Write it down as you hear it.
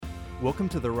Welcome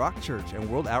to the Rock Church and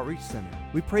World Outreach Center.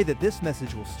 We pray that this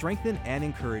message will strengthen and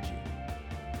encourage you.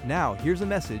 Now, here's a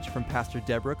message from Pastor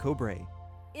Deborah Cobrae.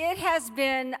 It has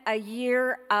been a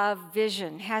year of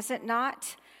vision, has it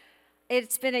not?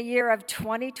 It's been a year of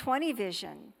 2020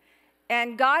 vision.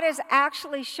 And God has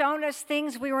actually shown us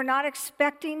things we were not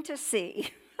expecting to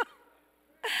see.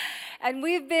 And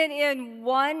we've been in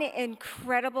one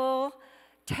incredible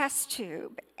test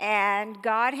tube, and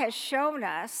God has shown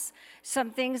us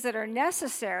some things that are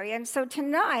necessary. And so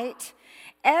tonight,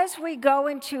 as we go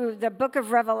into the book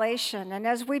of Revelation, and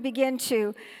as we begin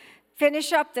to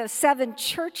finish up the 7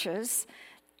 churches,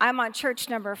 I'm on church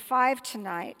number 5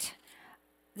 tonight,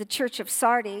 the church of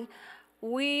Sardis.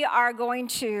 We are going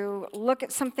to look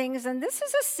at some things, and this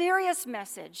is a serious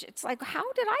message. It's like,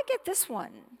 how did I get this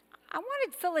one? I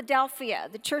wanted Philadelphia,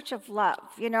 the church of love,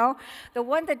 the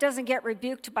one that doesn't get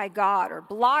rebuked by God or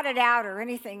blotted out or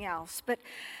anything else. But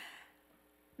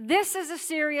this is a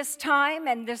serious time,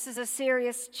 and this is a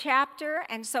serious chapter,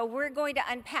 and so we're going to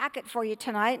unpack it for you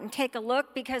tonight and take a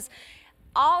look, because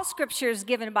all Scripture is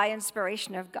given by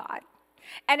inspiration of God.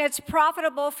 And it's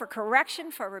profitable for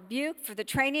correction, for rebuke, for the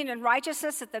training in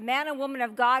righteousness, that the man and woman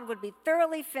of God would be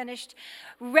thoroughly finished,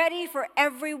 ready for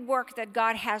every work that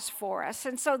God has for us.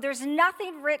 And so there's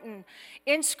nothing written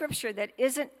in Scripture that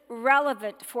isn't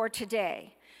relevant for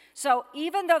today. So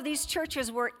even though these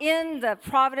churches were in the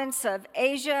province of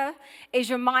Asia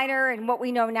Minor, and what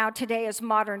we know now today as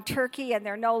modern Turkey, and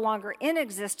they're no longer in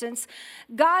existence,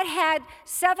 God had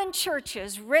 7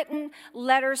 churches written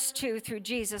letters to through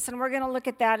Jesus, and we're going to look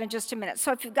at that in just a minute.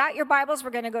 So if you've got your Bibles,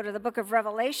 we're going to go to the book of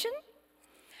Revelation,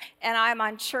 and I'm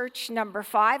on church number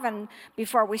 5, and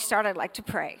before we start, I'd like to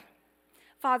pray.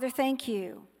 Father, thank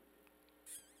you.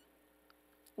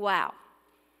 Wow.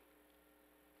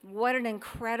 What an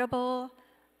incredible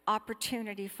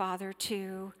opportunity, Father,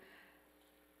 to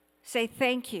say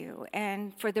thank you,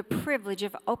 and for the privilege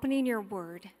of opening your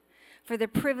word, for the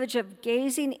privilege of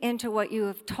gazing into what you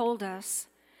have told us,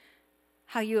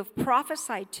 how you have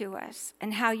prophesied to us,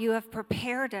 and how you have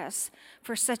prepared us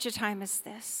for such a time as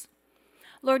this.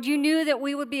 Lord, you knew that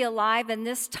we would be alive in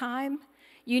this time.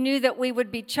 You knew that we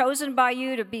would be chosen by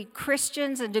you to be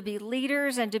Christians and to be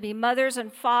leaders and to be mothers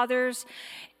and fathers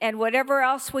and whatever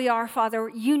else we are, Father.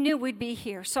 You knew we'd be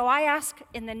here. So I ask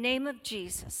in the name of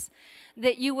Jesus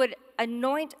that you would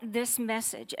anoint this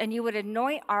message, and you would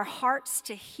anoint our hearts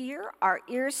to hear, our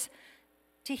ears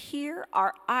to hear,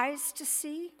 our eyes to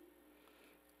see.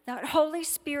 That Holy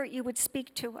Spirit, you would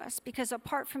speak to us, because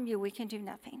apart from you, we can do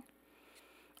nothing.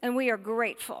 And we are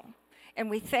grateful. And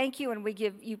we thank you, and we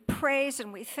give you praise,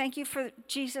 and we thank you for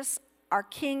Jesus, our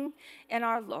King and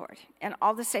our Lord. And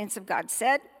all the saints of God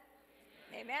said,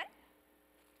 Amen.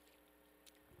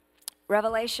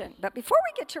 Revelation. But before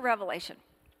we get to Revelation,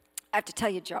 I have to tell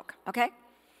you a joke, okay?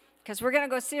 Because we're going to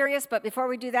go serious, but before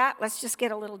we do that, let's just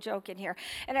get a little joke in here.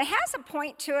 And it has a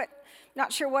point to it.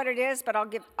 Not sure what it is, but I'll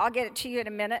get it to you in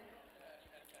a minute.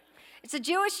 It's a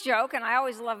Jewish joke, and I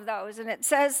always love those. And it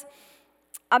says,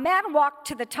 a man walked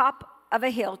to the top of a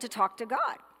hill to talk to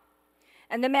God.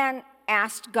 And the man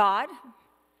asked God,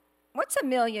 what's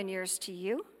 1,000,000 years to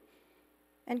you?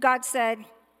 And God said,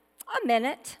 a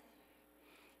minute.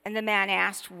 And the man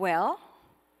asked, well,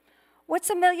 what's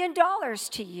 $1,000,000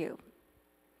 to you?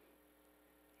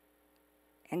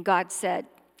 And God said,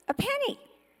 a penny.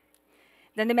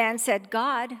 Then the man said,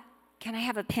 God, can I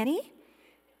have a penny?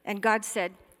 And God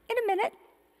said, in a minute.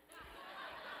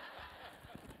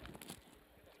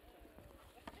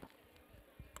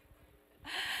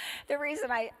 The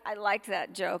reason I liked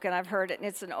that joke, and I've heard it, and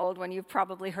it's an old one, you've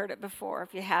probably heard it before.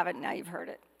 If you haven't, now you've heard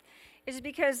it, is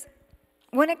because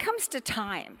when it comes to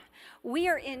time, we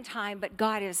are in time, but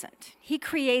God isn't. He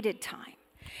created time.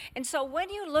 And so when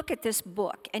you look at this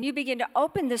book, and you begin to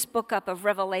open this book up of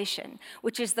Revelation,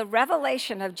 which is the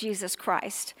revelation of Jesus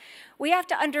Christ, we have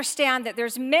to understand that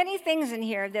there's many things in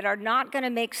here that are not going to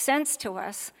make sense to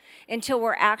us until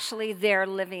we're actually there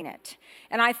living it.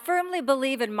 And I firmly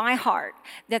believe in my heart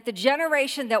that the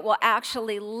generation that will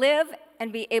actually live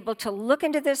and be able to look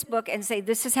into this book and say,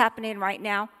 this is happening right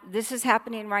now, this is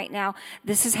happening right now,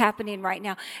 this is happening right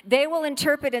now, they will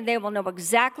interpret and they will know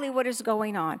exactly what is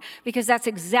going on, because that's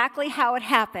exactly how it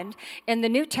happened in the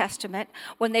New Testament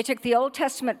when they took the Old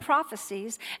Testament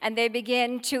prophecies and they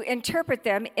began to interpret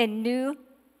them in New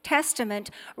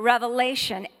Testament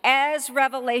revelation as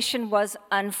revelation was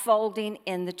unfolding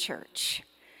in the church.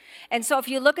 And so if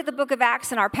you look at the book of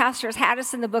Acts, and our pastors had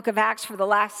us in the book of Acts for the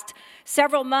last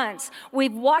several months,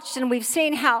 we've watched and we've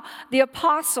seen how the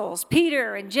apostles,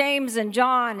 Peter and James and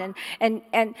John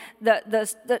and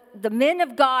the men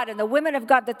of God and the women of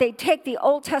God, that they take the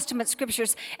Old Testament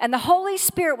scriptures and the Holy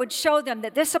Spirit would show them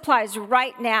that this applies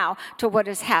right now to what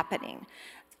is happening.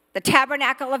 The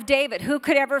tabernacle of David, who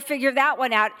could ever figure that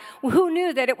one out? Who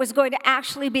knew that it was going to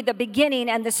actually be the beginning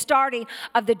and the starting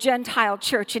of the Gentile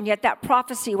church, and yet that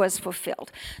prophecy was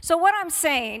fulfilled. So what I'm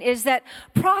saying is that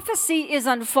prophecy is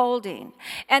unfolding,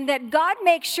 and that God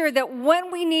makes sure that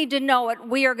when we need to know it,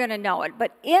 we are going to know it.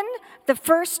 But in the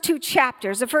first two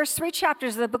chapters, the first three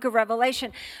chapters of the book of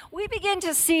Revelation, we begin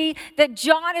to see that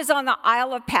John is on the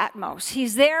Isle of Patmos.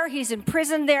 He's there, he's in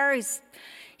prison there,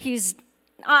 he's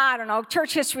I don't know,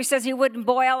 church history says he wouldn't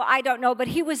boil, I don't know, but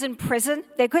he was in prison.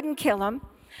 They couldn't kill him.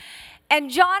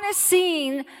 And John is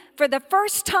seeing for the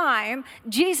first time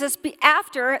Jesus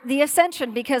after the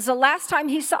ascension, because the last time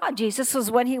he saw Jesus was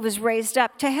when he was raised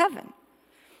up to heaven.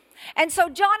 And so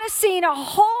John is seeing a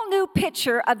whole new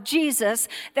picture of Jesus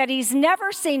that he's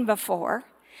never seen before.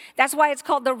 That's why it's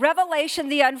called the revelation,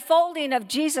 the unfolding of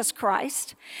Jesus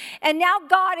Christ. And now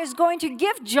God is going to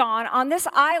give John on this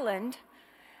island,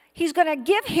 he's going to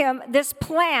give him this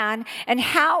plan and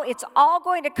how it's all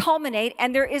going to culminate,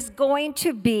 and there is going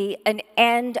to be an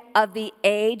end of the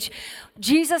age.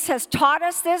 Jesus has taught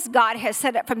us this. God has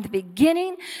said it from the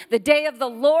beginning. The day of the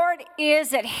Lord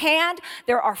is at hand.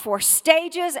 There are 4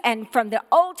 stages, and from the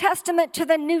Old Testament to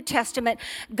the New Testament,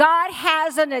 God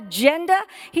has an agenda.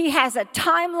 He has a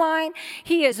timeline.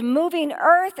 He is moving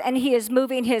earth, and he is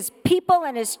moving his people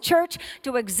and his church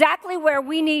to exactly where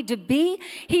we need to be.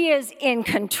 He is in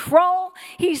control.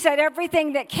 He said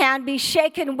everything that can be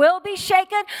shaken will be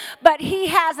shaken, but he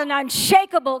has an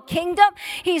unshakable kingdom.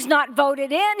 He's not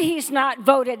voted in. He's not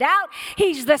voted out.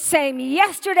 He's the same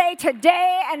yesterday,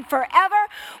 today, and forever.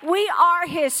 We are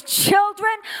his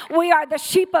children. We are the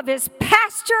sheep of his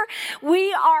pasture.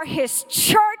 We are his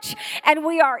church, and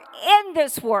we are in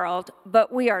this world,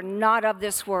 but we are not of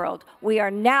this world. We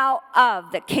are now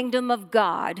of the kingdom of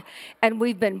God, and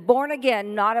we've been born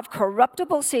again, not of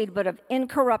corruptible seed, but of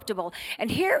incorruptible.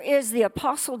 And here is the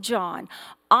Apostle John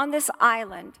on this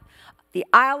island, the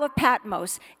Isle of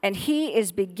Patmos, and he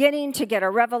is beginning to get a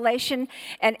revelation.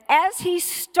 And as he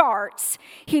starts,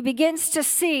 he begins to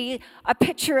see a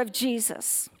picture of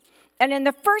Jesus. And in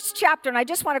the first chapter, and I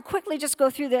just want to quickly just go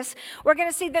through this, we're going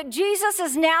to see that Jesus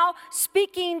is now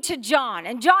speaking to John.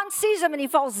 And John sees him and he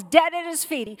falls dead at his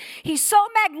feet. He's so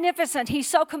magnificent. He's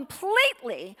so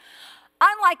completely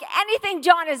unlike anything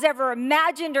John has ever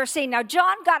imagined or seen. Now,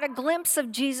 John got a glimpse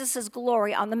of Jesus'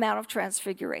 glory on the Mount of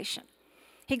Transfiguration.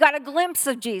 He got a glimpse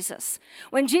of Jesus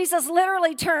when Jesus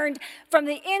literally turned from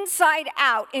the inside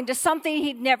out into something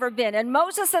he'd never been. And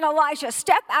Moses and Elijah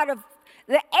step out of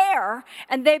the air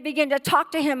and they begin to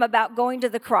talk to him about going to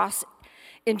the cross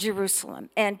in Jerusalem.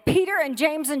 And Peter and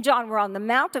James and John were on the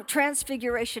Mount of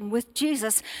Transfiguration with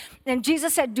Jesus. And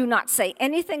Jesus said, "Do not say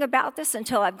anything about this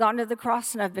until I've gone to the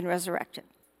cross and I've been resurrected."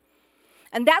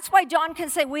 And that's why John can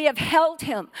say, we have held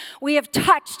him. We have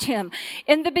touched him.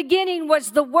 In the beginning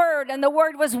was the Word, and the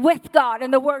Word was with God,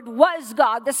 and the Word was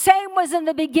God. The same was in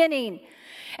the beginning.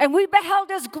 And we beheld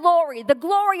his glory, the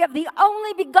glory of the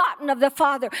only begotten of the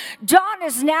Father. John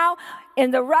is now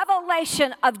in the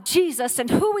revelation of Jesus and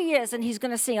who he is, and he's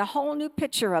going to see a whole new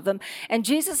picture of him. And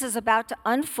Jesus is about to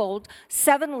unfold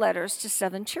 7 letters to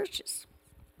 7 churches.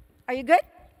 Are you good?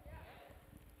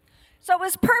 So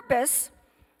his purpose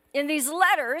in these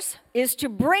letters is to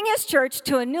bring his church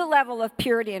to a new level of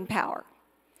purity and power.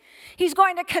 He's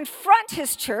going to confront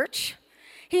his church.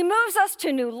 He moves us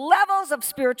to new levels of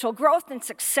spiritual growth and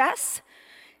success.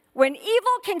 When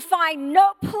evil can find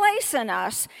no place in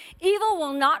us, evil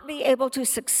will not be able to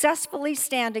successfully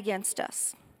stand against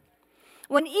us.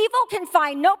 When evil can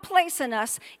find no place in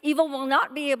us, evil will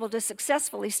not be able to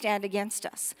successfully stand against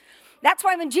us. That's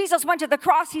why when Jesus went to the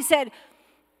cross, he said,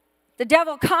 "The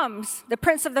devil comes, the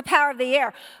prince of the power of the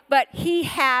air, but he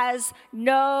has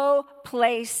no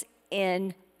place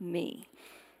in me."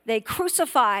 They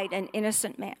crucified an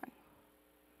innocent man.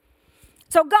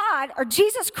 So God, or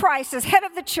Jesus Christ, as head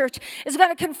of the church, is going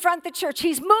to confront the church.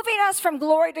 He's moving us from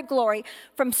glory to glory,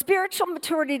 from spiritual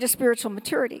maturity to spiritual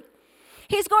maturity.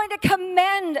 He's going to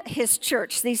commend his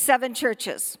church, these 7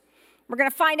 churches. We're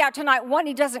going to find out tonight, one,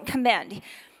 he doesn't commend.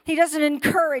 He doesn't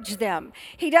encourage them.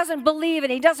 He doesn't believe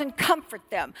and he doesn't comfort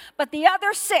them. But the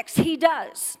other 6, he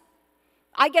does.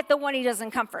 I get the one he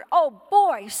doesn't comfort. Oh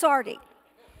boy, Sardis.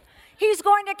 He's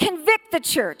going to convict the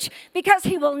church because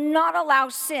he will not allow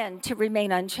sin to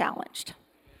remain unchallenged.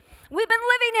 We've been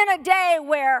living in a day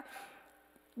where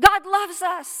God loves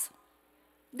us.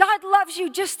 God loves you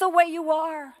just the way you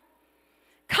are.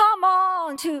 Come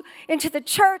on into the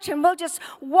church and we'll just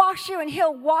wash you and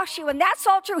he'll wash you. And that's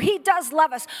all true. He does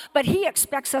love us, but he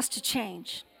expects us to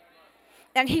change.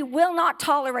 And he will not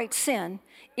tolerate sin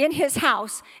in his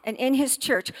house and in his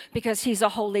church because he's a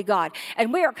holy God.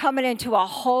 And we are coming into a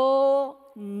whole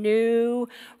new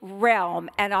realm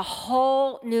and a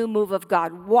whole new move of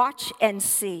God. Watch and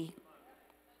see.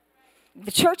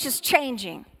 The church is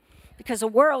changing because the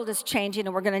world is changing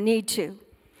and we're going to need to.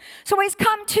 So he's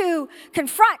come to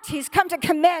confront, he's come to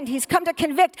commend, he's come to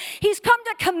convict, he's come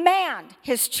to command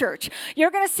his church.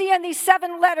 You're going to see in these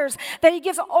 7 letters that he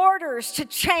gives orders to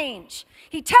change.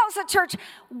 He tells the church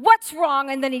what's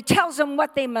wrong and then he tells them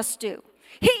what they must do.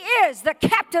 He is the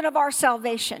captain of our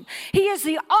salvation. He is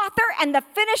the author and the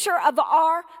finisher of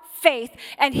our faith,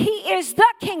 and he is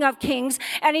the King of Kings,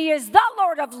 and he is the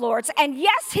Lord of Lords. And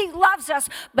yes, he loves us,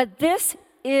 but this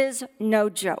is no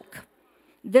joke.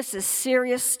 This is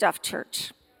serious stuff,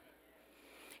 church.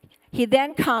 He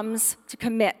then comes to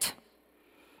commit.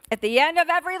 At the end of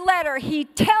every letter, he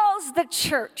tells the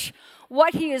church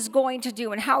what he is going to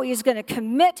do and how he is going to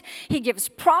commit. He gives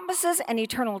promises and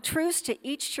eternal truths to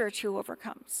each church who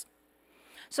overcomes.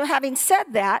 So having said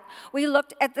that, we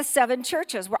looked at the 7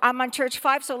 churches. I'm on church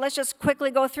 5, so let's just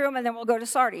quickly go through them and then we'll go to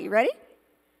Sardis. You ready?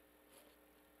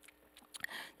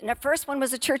 And the first one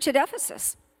was the church at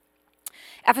Ephesus.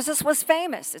 Ephesus was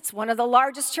famous. It's one of the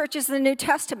largest churches in the New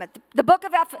Testament. The book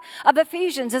of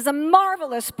Ephesians is a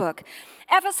marvelous book.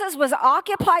 Ephesus was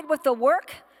occupied with the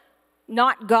work,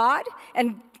 not God.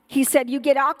 And he said, you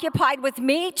get occupied with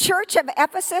me, church of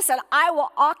Ephesus, and I will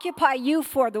occupy you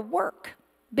for the work.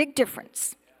 Big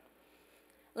difference.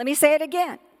 Let me say it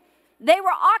again. They were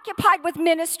occupied with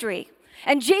ministry.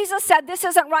 And Jesus said, this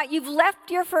isn't right. You've left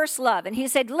your first love. And he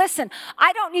said, listen,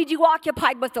 I don't need you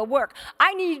occupied with the work.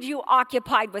 I need you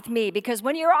occupied with me, because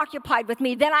when you're occupied with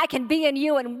me, then I can be in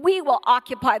you and we will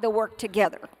occupy the work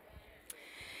together.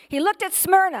 He looked at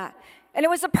Smyrna, and it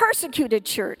was a persecuted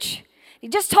church. He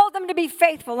just told them to be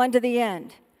faithful unto the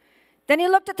end. Then he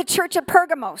looked at the church at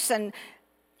Pergamos, and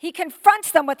he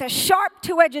confronts them with a sharp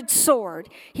two-edged sword.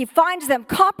 He finds them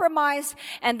compromised,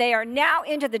 and they are now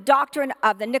into the doctrine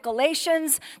of the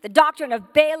Nicolaitans, the doctrine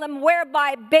of Balaam,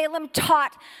 whereby Balaam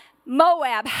taught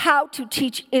Moab how to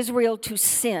teach Israel to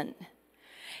sin.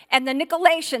 And the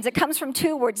Nicolaitans, it comes from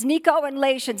 2 words, Nico and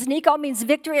Lations. Nico means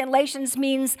victory, and Lations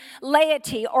means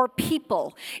laity or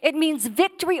people. It means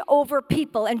victory over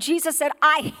people. And Jesus said,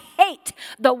 I hate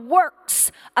the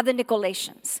works of the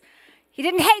Nicolaitans. He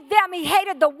didn't hate them, he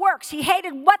hated the works. He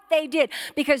hated what they did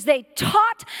because they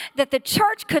taught that the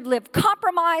church could live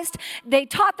compromised. They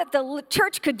taught that the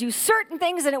church could do certain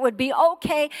things and it would be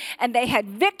okay. And they had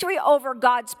victory over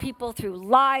God's people through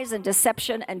lies and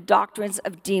deception and doctrines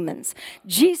of demons.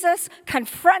 Jesus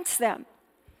confronts them.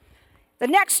 The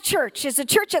next church is the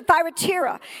church at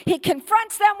Thyatira. He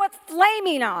confronts them with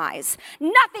flaming eyes.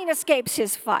 Nothing escapes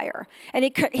his fire. And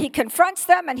he confronts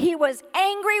them, and he was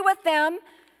angry with them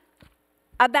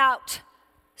about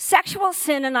sexual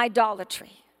sin and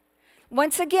idolatry.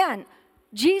 Once again,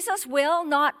 Jesus will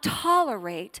not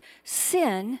tolerate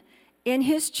sin in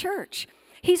his church.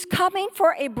 He's coming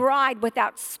for a bride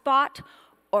without spot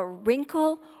or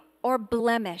wrinkle or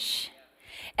blemish.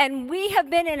 And we have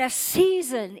been in a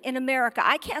season in America.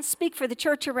 I can't speak for the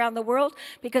church around the world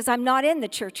because I'm not in the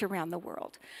church around the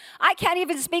world. I can't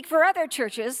even speak for other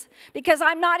churches because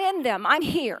I'm not in them. I'm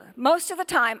here. Most of the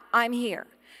time, I'm here.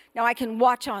 Now, I can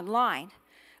watch online,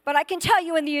 but I can tell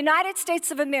you in the United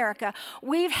States of America,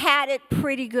 we've had it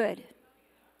pretty good.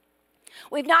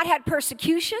 We've not had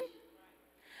persecution.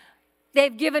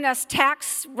 They've given us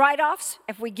tax write-offs.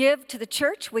 If we give to the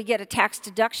church, we get a tax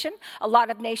deduction. A lot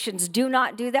of nations do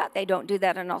not do that. They don't do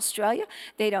that in Australia.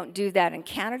 They don't do that in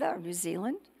Canada or New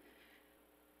Zealand.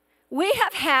 We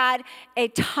have had a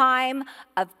time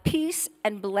of peace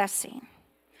and blessing.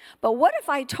 But what if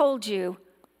I told you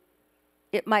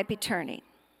it might be turning?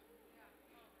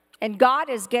 And God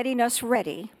is getting us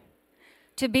ready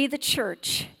to be the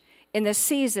church in the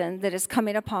season that is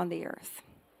coming upon the earth.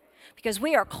 Because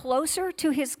we are closer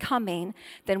to his coming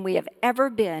than we have ever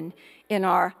been in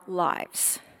our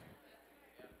lives.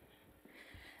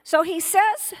 So he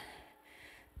says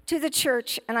to the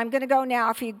church, and I'm going to go now,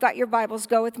 if you've got your Bibles,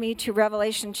 go with me to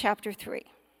Revelation chapter 3.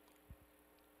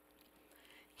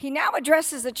 he now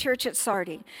addresses the church at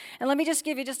Sardis. And let me just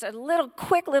give you just a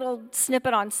quick little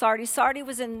snippet on Sardis. Sardis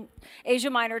was in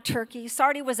Asia Minor, Turkey.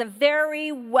 Sardis was a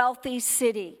very wealthy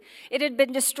city. It had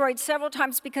been destroyed several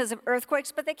times because of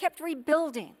earthquakes, but they kept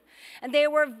rebuilding. And they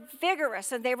were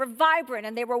vigorous, and they were vibrant,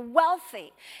 and they were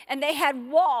wealthy, and they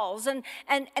had walls, and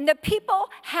the people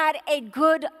had a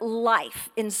good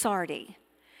life in Sardis.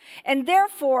 And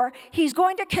therefore, he's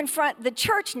going to confront the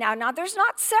church now. Now, there's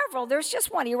not several. There's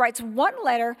just one. He writes one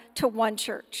letter to one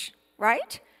church,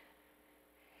 right?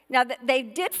 Now, they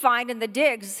did find in the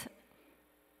digs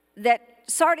that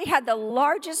Sardis had the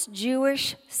largest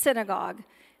Jewish synagogue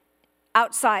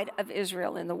outside of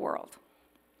Israel in the world.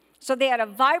 So they had a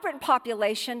vibrant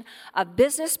population of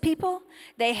business people.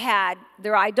 They had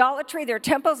their idolatry, their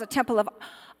temples. The temple of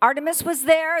Artemis was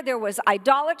there. There was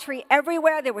idolatry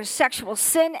everywhere. There was sexual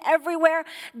sin everywhere.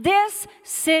 This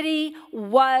city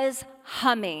was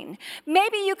humming.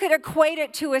 Maybe you could equate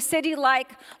it to a city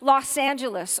like Los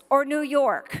Angeles or New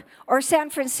York or San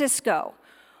Francisco.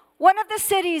 One of the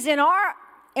cities in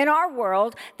our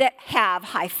world that have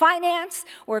high finance,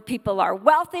 where people are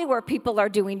wealthy, where people are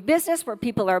doing business, where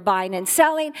people are buying and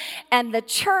selling, and the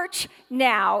church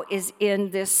now is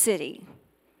in this city.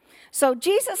 So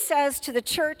Jesus says to the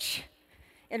church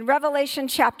in Revelation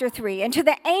chapter 3, and to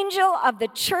the angel of the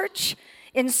church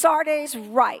in Sardis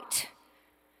write,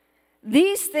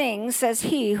 these things says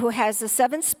he who has the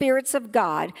 7 spirits of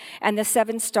God and the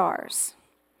 7 stars.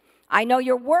 I know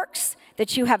your works,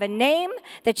 that you have a name,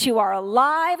 that you are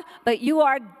alive, but you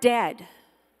are dead.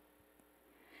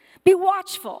 Be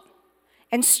watchful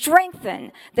and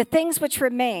strengthen the things which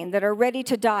remain that are ready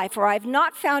to die, for I have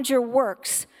not found your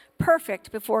works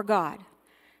perfect before God.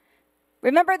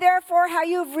 Remember therefore how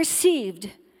you have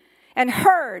received and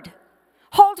heard.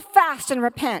 Hold fast and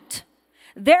repent.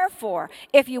 Therefore,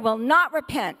 if you will not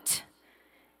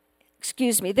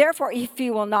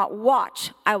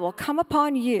watch, I will come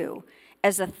upon you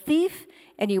as a thief,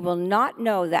 and you will not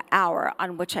know the hour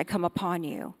on which I come upon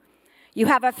you. You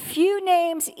have a few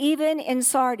names even in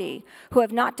Sardis who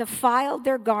have not defiled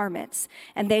their garments,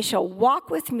 and they shall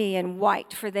walk with me in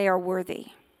white, for they are worthy.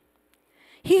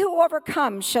 He who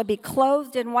overcomes shall be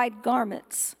clothed in white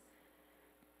garments,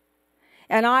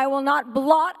 and I will not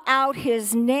blot out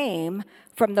his name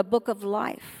from the book of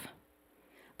life,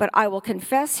 but I will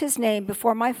confess his name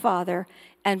before my Father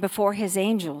and before his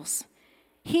angels.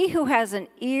 He who has an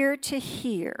ear to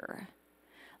hear,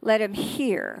 let him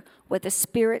hear what the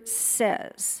Spirit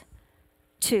says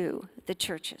to the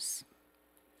churches.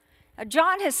 Now,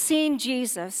 John has seen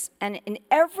Jesus, and in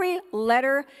every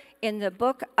letter in the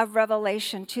book of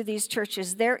Revelation to these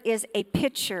churches, there is a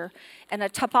picture and a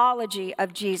typology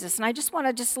of Jesus. And I just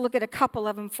want to look at a couple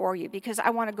of them for you, because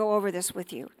I want to go over this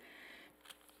with you.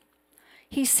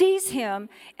 He sees him,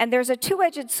 and there's a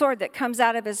 2-edged sword that comes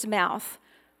out of his mouth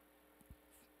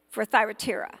for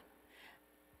Thyatira.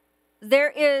 There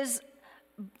is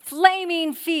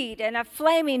flaming feet and a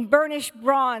flaming burnished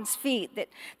bronze feet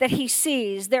that he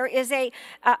sees. There is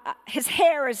his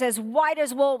hair is as white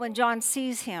as wool when John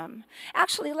sees him.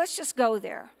 Actually, let's just go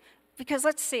there, because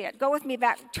let's see it. Go with me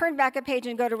back, turn back a page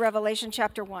and go to Revelation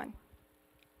chapter 1.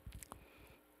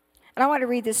 And I want to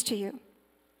read this to you.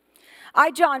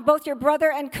 I, John, both your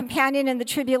brother and companion in the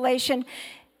tribulation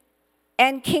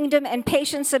and kingdom and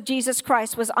patience of Jesus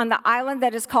Christ, was on the island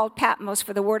that is called Patmos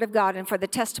for the word of God and for the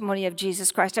testimony of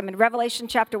Jesus Christ. I'm in Revelation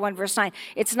chapter 1, verse 9.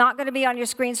 It's not going to be on your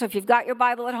screen, so if you've got your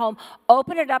Bible at home,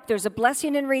 open it up. There's a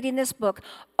blessing in reading this book.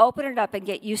 Open it up and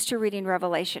get used to reading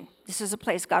Revelation. This is a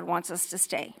place God wants us to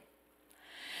stay.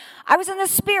 I was in the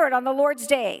Spirit on the Lord's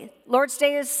Day. Lord's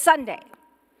Day is Sunday.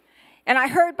 And I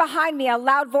heard behind me a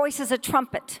loud voice as a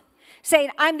trumpet, saying,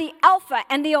 I'm the Alpha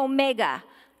and the Omega,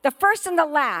 the first and the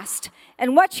last.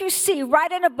 And what you see,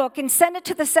 write in a book and send it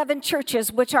to the 7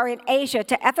 churches which are in Asia,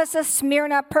 to Ephesus,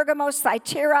 Smyrna, Pergamos,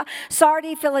 Thyatira,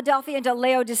 Sardis, Philadelphia, and to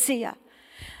Laodicea.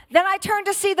 Then I turned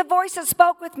to see the voice that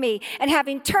spoke with me, and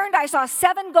having turned, I saw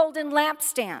 7 golden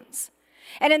lampstands.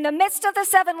 And in the midst of the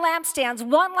 7 lampstands,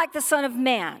 one like the Son of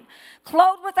Man,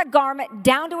 clothed with a garment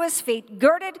down to his feet,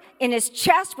 girded in his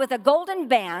chest with a golden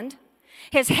band.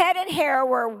 His head and hair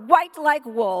were white like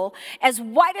wool, as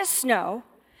white as snow.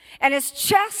 And his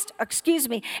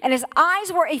and his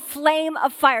eyes were a flame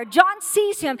of fire. John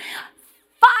sees him.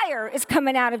 Fire is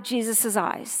coming out of Jesus'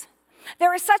 eyes.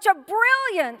 There is such a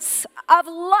brilliance of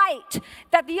light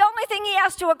that the only thing he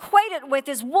has to equate it with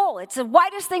is wool. It's the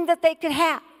whitest thing that they could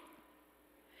have.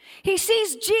 He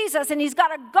sees Jesus, and he's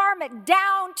got a garment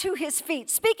down to his feet,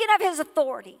 speaking of his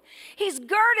authority. He's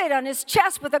girded on his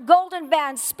chest with a golden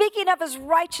band, speaking of his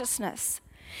righteousness.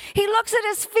 He looks at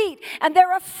his feet, and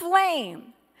they're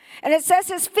aflame. And it says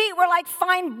his feet were like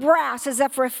fine brass, as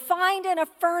if refined in a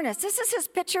furnace. This is his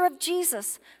picture of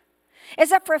Jesus.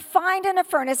 As if refined in a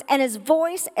furnace, and his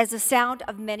voice as the sound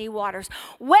of many waters.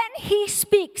 When he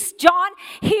speaks, John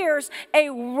hears a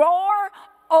roar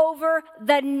over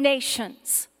the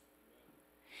nations.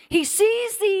 He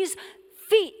sees these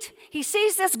feet. He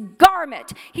sees this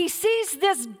garment. He sees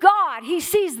this God. He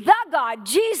sees the God,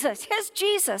 Jesus, his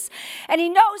Jesus. And he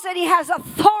knows that he has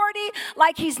authority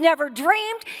like he's never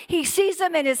dreamed. He sees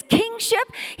him in his kingship.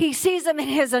 He sees him in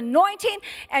his anointing.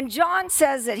 And John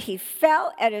says that he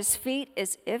fell at his feet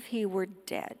as if he were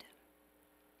dead.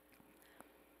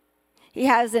 He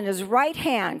has in his right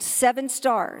hand 7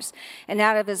 stars, and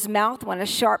out of his mouth went a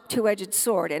sharp 2-edged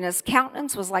sword, and his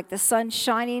countenance was like the sun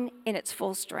shining in its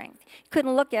full strength. You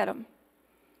couldn't look at him.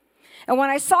 And when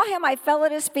I saw him, I fell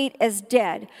at his feet as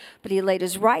dead, but he laid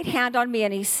his right hand on me,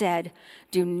 and he said,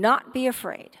 "Do not be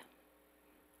afraid,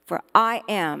 for I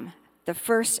am the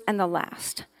first and the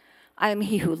last. I am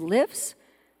he who lives,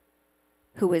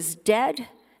 who is dead,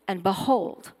 and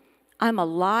behold, I'm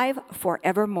alive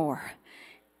forevermore.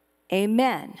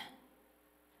 Amen.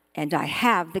 And I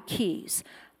have the keys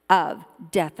of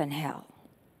death and hell.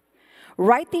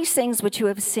 Write these things which you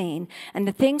have seen, and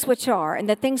the things which are, and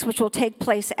the things which will take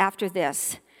place after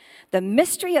this. The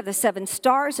mystery of the 7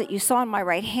 stars that you saw in my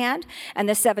right hand, and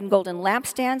the 7 golden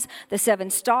lampstands. The 7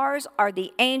 stars are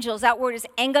the angels. That word is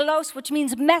angelos, which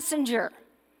means messenger.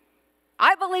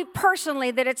 I believe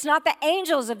personally that it's not the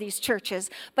angels of these churches,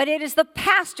 but it is the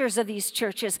pastors of these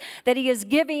churches that he is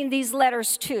giving these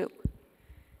letters to.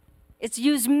 It's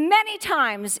used many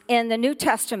times in the New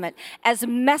Testament as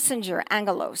messenger,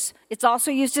 angelos. It's also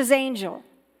used as angel.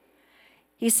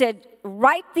 He said,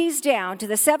 write these down to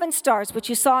the 7 stars which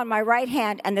you saw in my right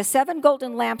hand, and the 7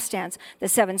 golden lampstands. The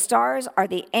 7 stars are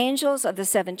the angels of the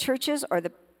 7 churches, or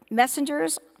the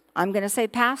messengers, I'm going to say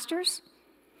pastors.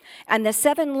 And the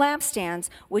 7 lampstands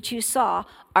which you saw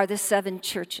are the 7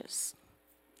 churches.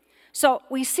 So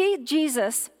we see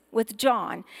Jesus with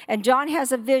John, and John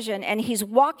has a vision, and he's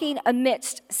walking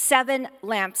amidst 7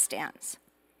 lampstands.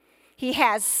 He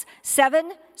has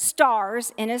 7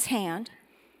 stars in his hand,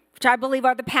 which I believe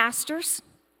are the pastors,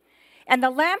 and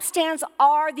the lampstands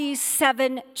are these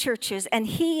 7 churches, and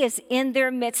he is in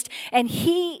their midst, and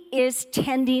he is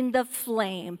tending the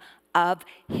flame of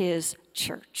his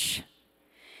church.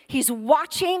 He's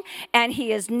watching, and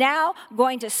he is now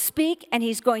going to speak, and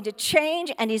he's going to change,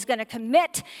 and he's going to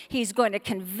commit, he's going to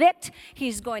convict,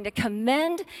 he's going to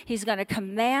commend, he's going to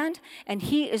command, and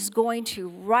he is going to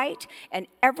write, and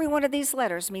every one of these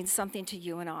letters means something to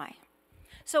you and I.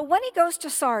 So when he goes to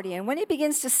Sardis, and when he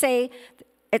begins to say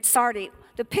at Sardis,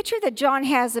 the picture that John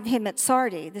has of him at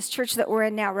Sardis, this church that we're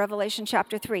in now, Revelation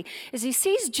chapter 3, is he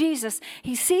sees Jesus.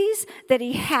 He sees that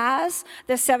he has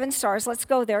the 7 stars. Let's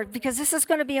go there, because this is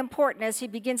going to be important as he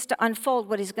begins to unfold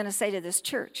what he's going to say to this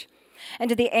church. And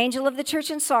to the angel of the church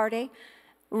in Sardis,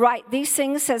 write these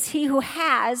things, says he who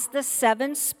has the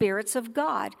 7 spirits of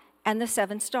God and the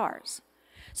 7 stars.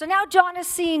 So now John is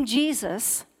seeing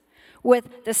Jesus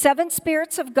with the 7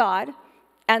 spirits of God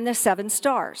and the 7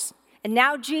 stars. And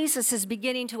now Jesus is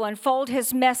beginning to unfold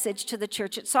his message to the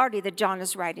church at Sardis that John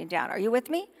is writing down. Are you with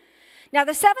me? Now,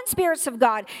 the 7 spirits of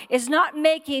God is not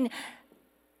making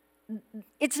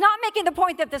the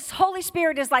point that this Holy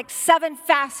Spirit is like 7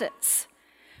 facets,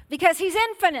 because he's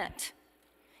infinite.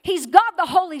 He's God the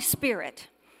Holy Spirit.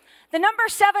 The number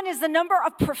 7 is the number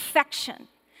of perfection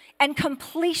and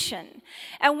completion.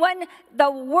 And when the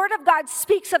Word of God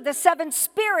speaks of the 7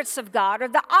 spirits of God, or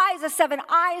the 7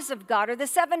 eyes of God, or the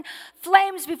 7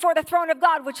 flames before the throne of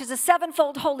God, which is a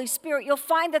 7-fold Holy Spirit, you'll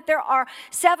find that there are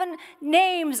 7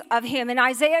 names of him in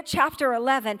Isaiah chapter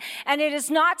 11. And it is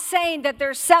not saying that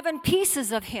there's 7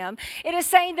 pieces of him. It is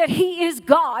saying that he is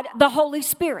God, the Holy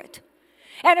Spirit.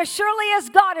 And as surely as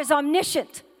God is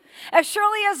omniscient, as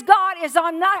surely as God is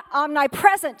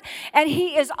omnipresent, and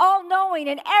he is all-knowing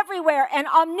and everywhere and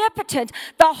omnipotent,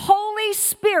 the Holy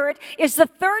Spirit is the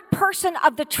 3rd person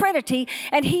of the Trinity,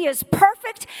 and he is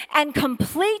perfect and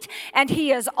complete, and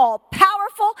he is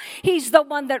all-powerful. He's the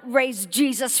one that raised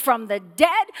Jesus from the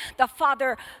dead. The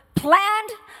Father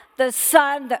planned, the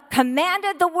Son that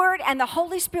commanded the Word, and the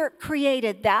Holy Spirit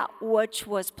created that which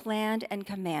was planned and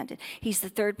commanded. He's the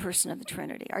 3rd person of the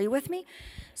Trinity. Are you with me?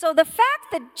 So the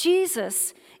fact that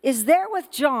Jesus is there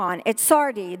with John at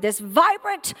Sardis, this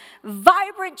vibrant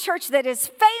church that is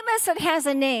famous and has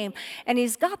a name, and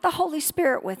he's got the Holy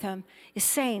Spirit with him, is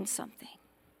saying something.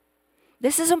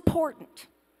 This is important.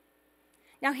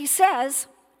 Now he says,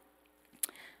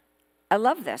 I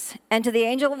love this. And to the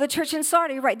angel of the church in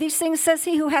Sardis, right, these things says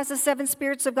he who has the 7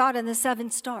 spirits of God and the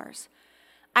 7 stars.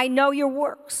 I know your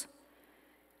works.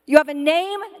 You have a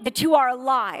name that you are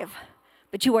alive,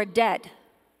 but you are dead.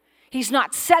 He's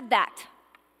not said that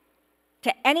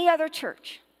to any other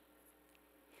church.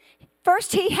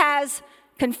 First, he has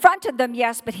confronted them,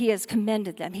 yes, but he has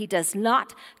commended them. He does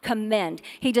not commend.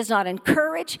 He does not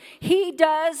encourage. He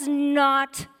does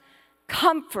not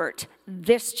comfort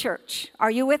this church.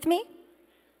 Are you with me?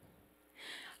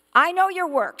 I know your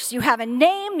works. You have a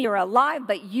name, you're alive,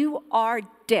 but you are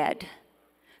dead.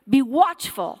 Be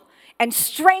watchful and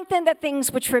strengthen the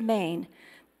things which remain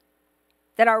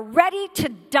that are ready to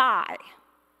die.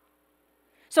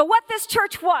 So what this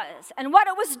church was and what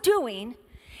it was doing,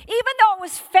 even though it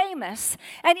was famous,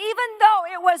 and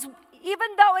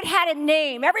even though it had a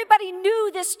name, everybody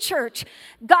knew this church,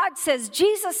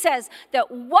 Jesus says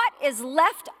that what is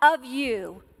left of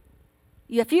you,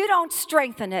 if you don't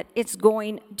strengthen it, it's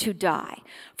going to die.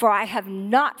 For I have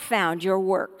not found your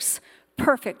works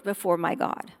perfect before my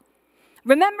God.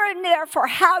 Remember therefore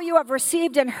how you have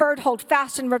received and heard, hold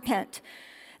fast and repent.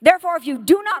 Therefore, if you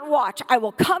do not watch, I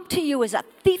will come to you as a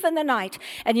thief in the night,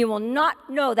 and you will not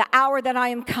know the hour that I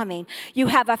am coming. You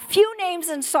have a few names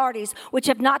in Sardis which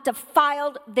have not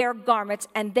defiled their garments,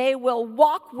 and they will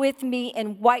walk with me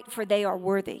in white, for they are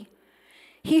worthy.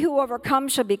 He who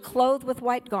overcomes shall be clothed with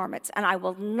white garments, and I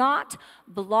will not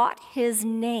blot his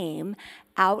name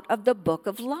out of the book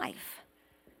of life.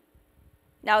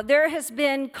 Now, there has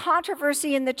been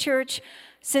controversy in the church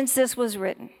since this was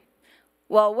written.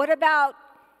 Well, what about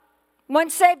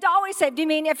once saved, always saved? Do you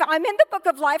mean if I'm in the book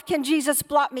of life, can Jesus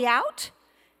blot me out?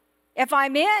 If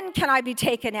I'm in, can I be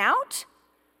taken out?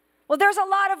 Well, there's a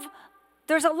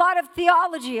lot of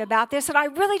theology about this, and I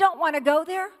really don't want to go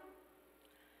there.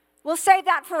 We'll save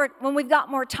that for when we've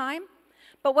got more time.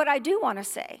 But what I do want to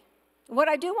say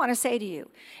to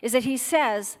you is that he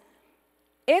says,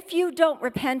 if you don't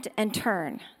repent and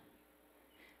turn,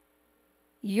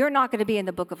 you're not going to be in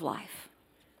the book of life.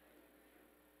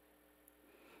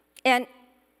 And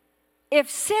if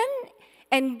sin,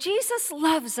 and Jesus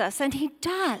loves us, and he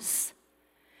does,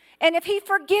 and if he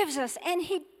forgives us, and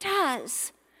he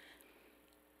does,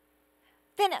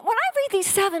 then when I read these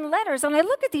 7 letters and I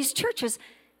look at these churches,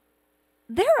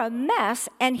 they're a mess,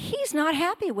 and he's not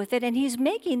happy with it, and he's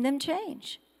making them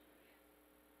change.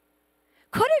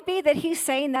 Could it be that he's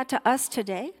saying that to us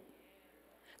today?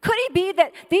 Could it be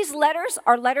that these letters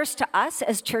are letters to us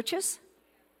as churches,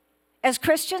 as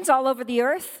Christians all over the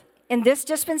earth, in this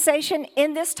dispensation,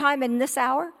 in this time, in this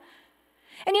hour?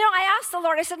 And I asked the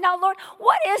Lord, I said, now, Lord,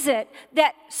 what is it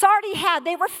that Sardis had?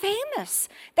 They were famous.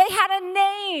 They had a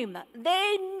name.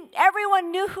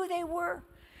 Everyone knew who they were.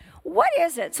 What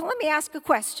is it? So let me ask a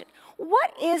question.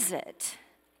 What is it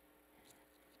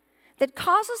that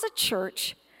causes a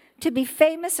church to be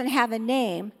famous and have a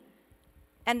name,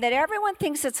 and that everyone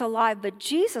thinks it's alive, but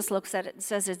Jesus looks at it and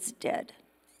says it's dead?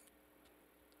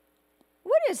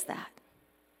 What is that?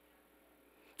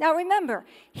 Now remember,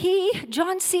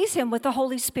 John sees him with the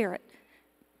Holy Spirit,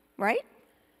 right?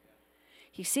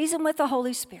 He sees him with the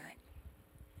Holy Spirit.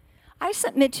 I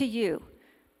submit to you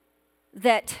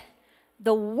that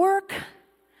the work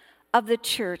of the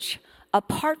church,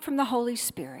 apart from the Holy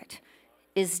Spirit,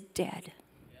 is dead.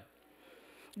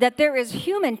 That there is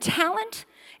human talent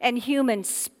and human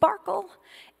sparkle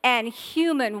and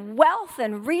human wealth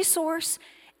and resource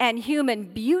and human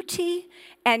beauty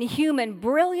and human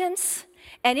brilliance,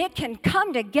 and it can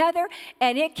come together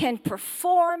and it can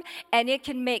perform and it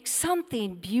can make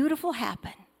something beautiful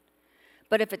happen.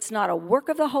 But if it's not a work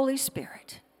of the Holy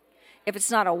Spirit, if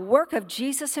it's not a work of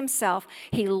Jesus himself,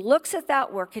 he looks at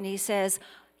that work and he says,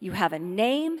 you have a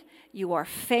name, you are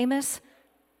famous,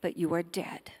 but you are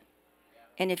dead.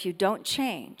 And if you don't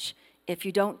change, if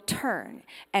you don't turn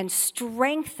and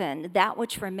strengthen that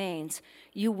which remains,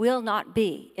 you will not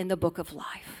be in the book of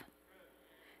life.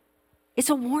 It's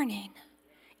a warning.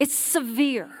 It's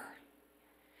severe.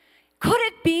 Could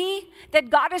it be that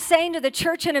God is saying to the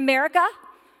church in America,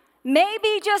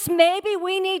 maybe, just maybe,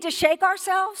 we need to shake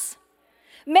ourselves?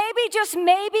 Maybe, just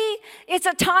maybe, it's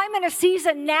a time and a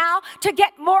season now to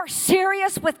get more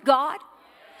serious with God?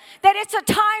 That it's a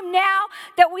time now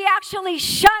that we actually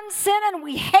shun sin and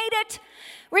we hate it.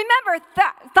 Remember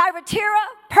Thyatira,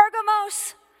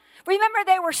 Pergamos? Remember,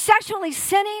 they were sexually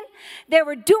sinning. They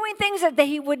were doing things that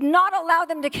he would not allow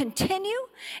them to continue.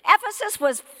 Ephesus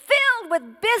was filled with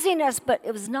busyness, but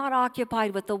it was not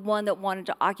occupied with the one that wanted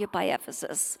to occupy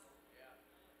Ephesus.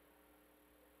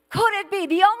 Could it be?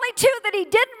 The only 2 that he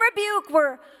didn't rebuke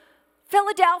were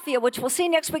Philadelphia, which we'll see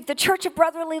next week, the church of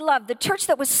brotherly love, the church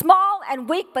that was small and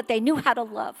weak, but they knew how to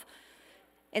love.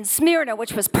 And Smyrna,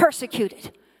 which was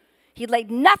persecuted. He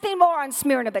laid nothing more on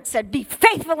Smyrna but said, be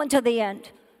faithful until the end.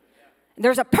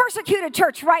 There's a persecuted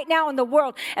church right now in the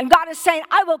world, and God is saying,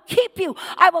 I will keep you,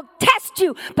 I will test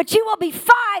you, but you will be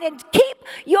fine, and keep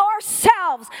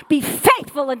yourselves, be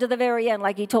faithful unto the very end,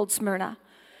 like he told Smyrna.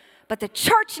 But the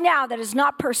church now that is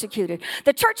not persecuted,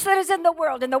 the church that is in the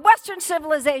world, in the Western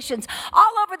civilizations,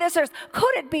 all over this earth,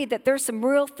 could it be that there's some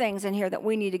real things in here that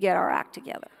we need to get our act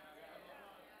together?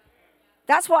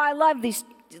 That's why I love these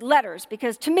letters,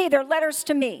 because to me, they're letters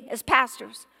to me as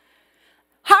pastors.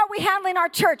 How are we handling our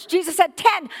church? Jesus said,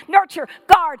 tend, nurture,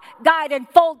 guard, guide, and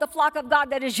fold the flock of God.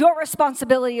 That is your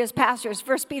responsibility as pastors.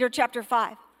 1 Peter chapter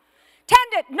 5.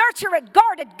 Tend it, nurture it,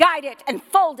 guard it, guide it, and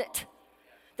fold it.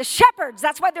 The shepherds,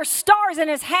 that's why there's stars in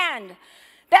his hand.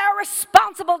 They're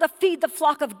responsible to feed the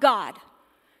flock of God.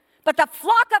 But the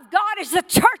flock of God is the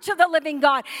church of the living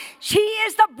God. She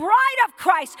is the bride of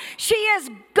Christ. She is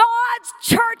God's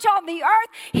church on the earth.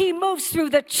 He moves through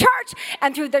the church,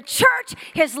 and through the church,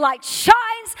 his light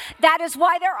shines. That is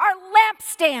why there are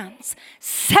lampstands,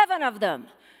 7 of them.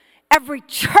 Every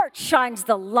church shines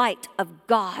the light of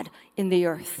God in the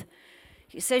earth.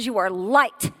 He says you are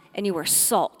light and you are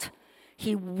salt.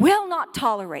 He will not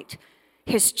tolerate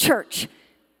his church,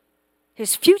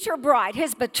 his future bride,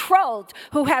 his betrothed,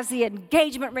 who has the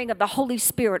engagement ring of the Holy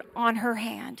Spirit on her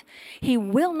hand. He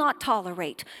will not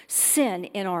tolerate sin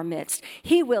in our midst.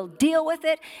 He will deal with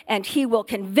it, and he will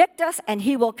convict us, and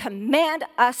he will command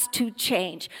us to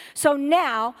change. So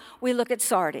now we look at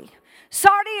Sardis.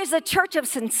 Sardis is a church of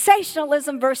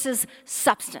sensationalism versus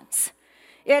substance.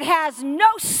 It has no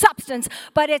substance,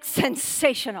 but it's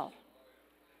sensational.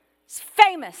 It's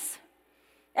famous.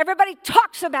 Everybody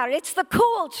talks about it. It's the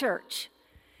cool church.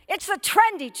 It's the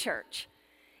trendy church.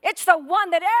 It's the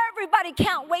one that everybody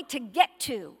can't wait to get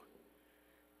to.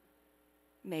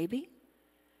 Maybe.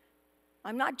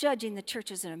 I'm not judging the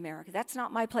churches in America. That's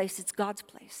not my place. It's God's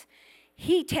place.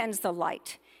 He tends the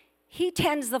light. He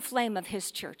tends the flame of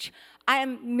his church. I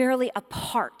am merely a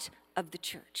part of the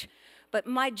church. But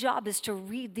my job is to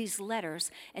read these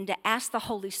letters and to ask the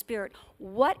Holy Spirit,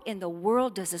 what in the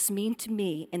world does this mean to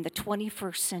me in the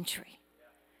 21st century?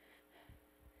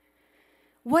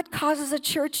 What causes a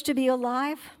church to be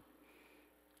alive?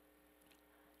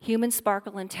 Human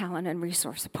sparkle and talent and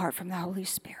resource apart from the Holy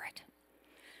Spirit.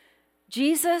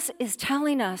 Jesus is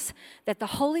telling us that the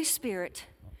Holy Spirit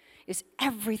is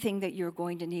everything that you're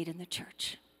going to need in the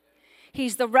church.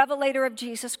 He's the revelator of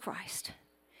Jesus Christ.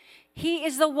 He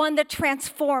is the one that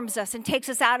transforms us and takes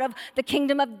us out of the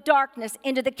kingdom of darkness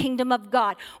into the kingdom of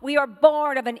God. We are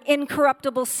born of an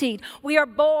incorruptible seed. We are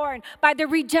born by the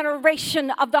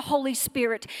regeneration of the Holy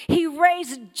Spirit. He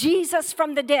raised Jesus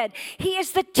from the dead. He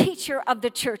is the teacher of the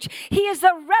church. He is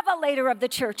the revelator of the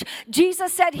church.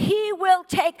 Jesus said, he will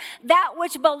take that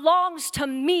which belongs to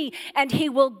me and he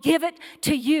will give it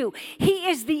to you. He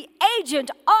is the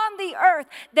agent on the earth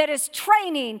that is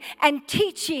training and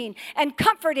teaching and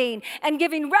comforting and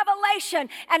giving revelation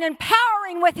and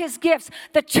empowering with his gifts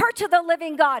the church of the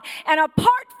living God. And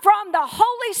apart from the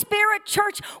Holy Spirit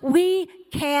church, we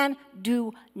can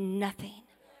do nothing.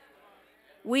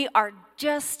 We are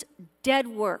just dead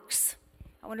works.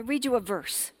 I want to read you a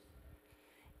verse.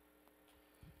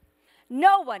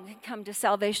 No one can come to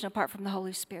salvation apart from the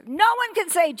Holy Spirit. No one can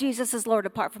say Jesus is Lord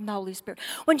apart from the Holy Spirit.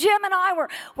 When Jim and I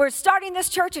were starting this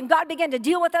church and God began to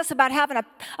deal with us about having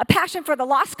a passion for the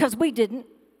lost, because we didn't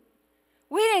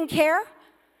care.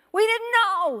 We didn't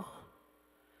know.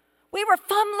 We were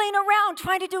fumbling around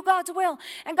trying to do God's will.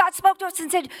 And God spoke to us and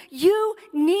said, you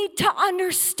need to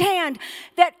understand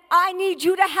that I need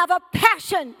you to have a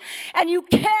passion and you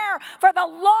care for the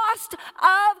lost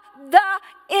of the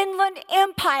Inland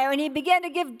Empire. And he began to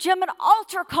give Jim an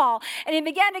altar call. And he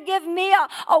began to give me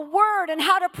a word on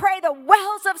how to pray the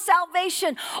wells of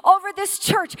salvation over this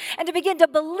church and to begin to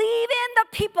believe in the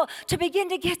people to begin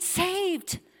to get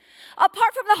saved.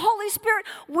 Apart from the Holy Spirit,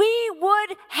 we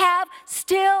would have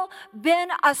still been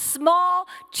a small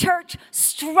church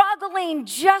struggling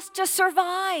just to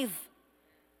survive.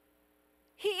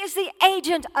 He is the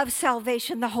agent of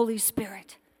salvation, the Holy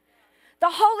Spirit.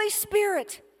 The Holy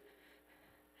Spirit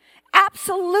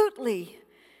absolutely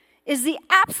is the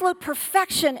absolute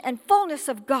perfection and fullness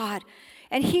of God,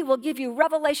 and he will give you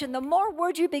revelation. The more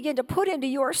words you begin to put into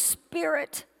your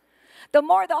spirit, the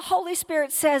more the Holy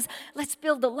Spirit says, let's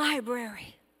build a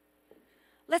library.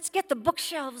 Let's get the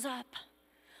bookshelves up.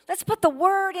 Let's put the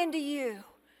word into you.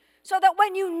 so that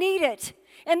when you need it,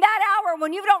 in that hour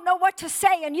when you don't know what to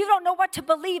say and you don't know what to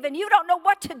believe and you don't know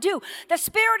what to do, the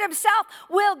Spirit himself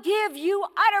will give you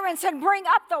utterance and bring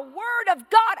up the word of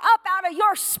God up out of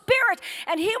your spirit,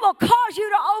 and he will cause you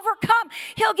to overcome.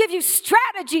 He'll give you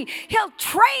strategy. He'll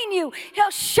train you.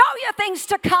 He'll show you things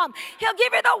to come. He'll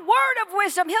give you the word of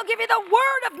wisdom. He'll give you the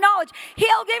word of knowledge.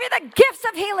 He'll give you the gifts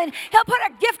of healing. He'll put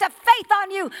a gift of faith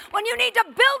on you when you need to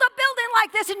build a building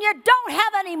like this and you don't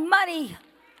have any money.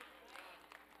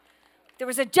 There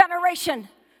was a generation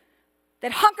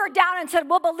that hunkered down and said,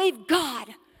 we'll believe God.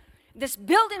 This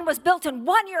building was built in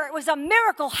 1 year. It was a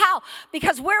miracle. How?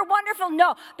 Because we're wonderful?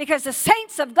 No, because the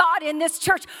saints of God in this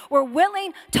church were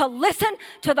willing to listen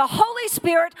to the Holy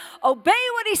Spirit, obey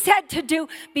what he said to do,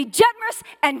 be generous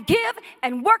and give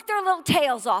and work their little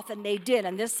tails off, and they did,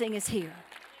 and this thing is here.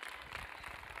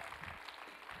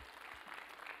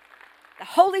 The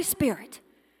Holy Spirit.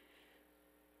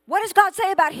 What does God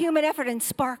say about human effort and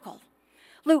sparkle?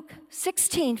 Luke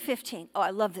 16:15. Oh,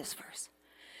 I love this verse.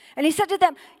 And he said to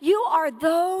them, you are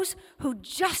those who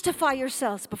justify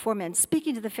yourselves before men.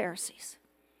 Speaking to the Pharisees.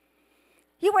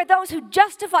 You are those who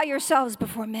justify yourselves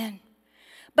before men.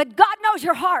 But God knows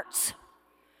your hearts.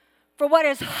 For what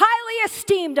is highly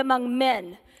esteemed among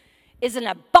men is an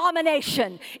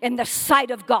abomination in the sight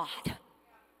of God.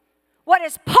 What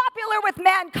is popular with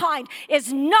mankind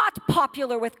is not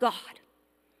popular with God.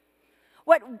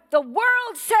 What the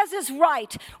world says is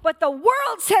right, what the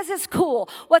world says is cool,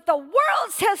 what the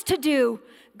world says to do,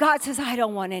 God says, I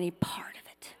don't want any part of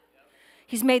it.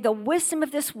 He's made the wisdom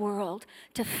of this world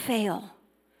to fail,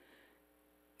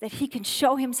 that he can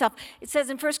show himself. It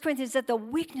says in 1 Corinthians that the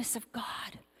weakness of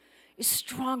God is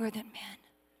stronger than men.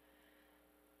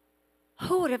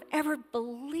 Who would have ever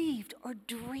believed or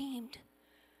dreamed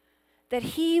that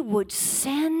he would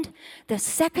send the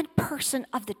second person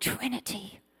of the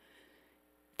Trinity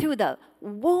through the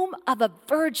womb of a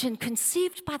virgin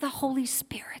conceived by the Holy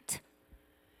Spirit?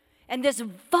 And this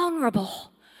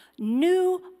vulnerable,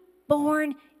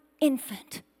 newborn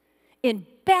infant in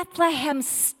Bethlehem's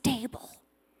stable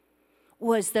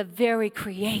was the very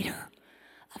creator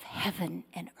of heaven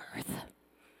and earth.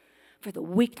 For the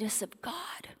weakness of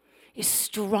God is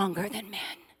stronger than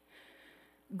men.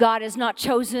 God has not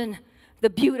chosen the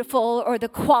beautiful or the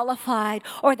qualified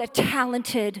or the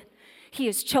talented. He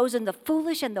has chosen the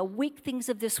foolish and the weak things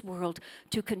of this world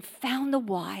to confound the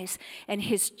wise. And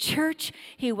his church,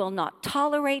 he will not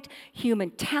tolerate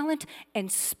human talent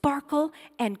and sparkle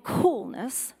and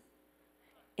coolness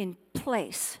in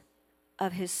place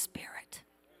of his Spirit.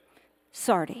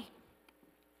 Sardis.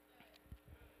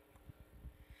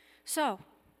 So,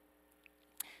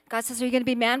 God says, are you going to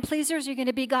be man pleasers or are you going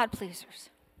to be God pleasers?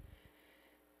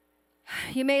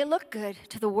 You may look good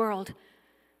to the world,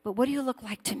 but what do you look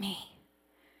like to me?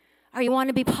 Are you want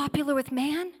to be popular with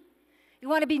man? You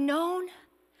want to be known?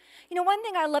 You know, one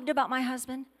thing I loved about my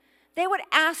husband, they would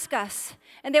ask us,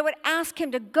 and they would ask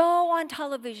him to go on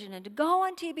television and to go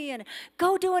on TV and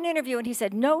go do an interview. And he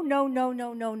said, no, no, no,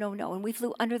 no, no, no, no. And we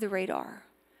flew under the radar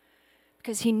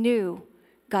because he knew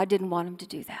God didn't want him to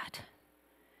do that.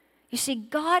 You see,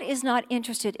 God is not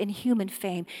interested in human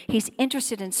fame. He's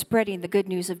interested in spreading the good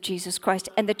news of Jesus Christ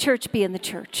and the church being the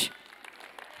church.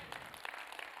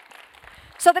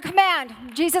 So the command,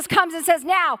 Jesus comes and says,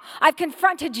 now I've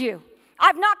confronted you.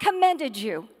 I've not commended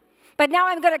you, but now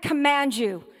I'm going to command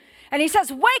you. And he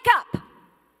says, wake up.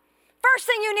 First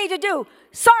thing you need to do,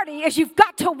 Sardis, is you've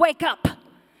got to wake up.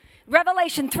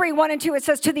 Revelation 3:1-2, it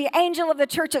says, to the angel of the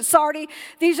church at Sardis,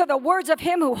 these are the words of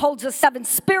him who holds the 7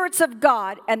 spirits of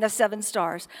God and the 7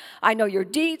 stars. I know your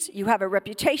deeds. You have a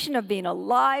reputation of being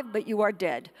alive, but you are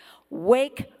dead.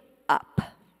 Wake up.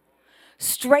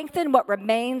 Strengthen what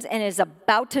remains and is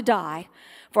about to die,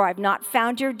 for I've not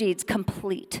found your deeds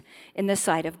complete in the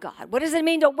sight of God. What does it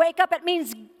mean to wake up? It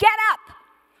means get up.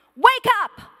 Wake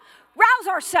up. Rouse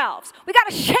ourselves. We got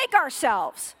to shake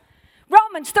ourselves.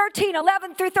 Romans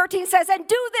 13:11-13 says, and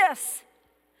do this,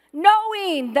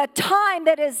 knowing the time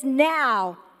that is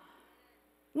now.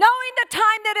 Knowing the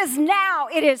time that is now,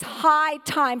 it is high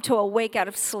time to awake out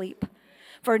of sleep.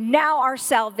 For now our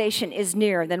salvation is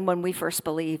nearer than when we first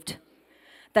believed.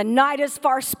 The night is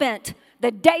far spent.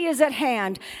 The day is at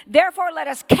hand. Therefore, let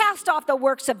us cast off the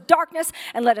works of darkness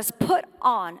and let us put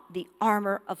on the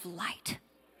armor of light.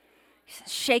 He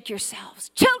says, shake yourselves.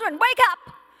 Children, wake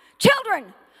up.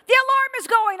 Children, the alarm is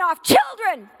going off.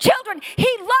 Children,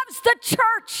 he loves the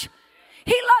church.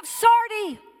 He loves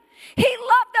Sardis. He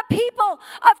loved the people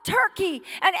of Turkey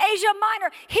and Asia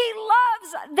Minor. He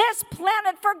loves this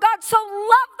planet, for God so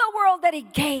loved the world that he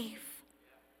gave.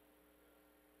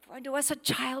 For unto us a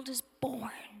child is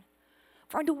born.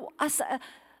 For unto us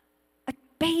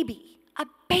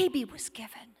baby was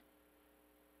given.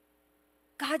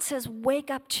 God says, wake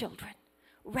up, children.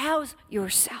 Rouse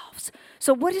yourselves.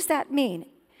 So what does that mean?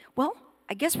 Well,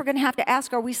 I guess we're going to have to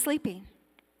ask, are we sleeping?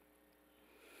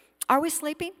 Are we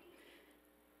sleeping?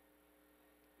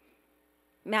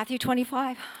 Matthew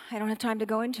 25, I don't have time to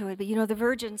go into it, but you know the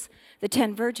virgins, the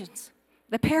 10 virgins,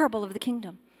 the parable of the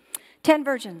kingdom. 10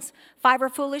 virgins, 5 were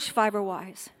foolish, 5 were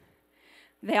wise.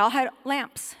 They all had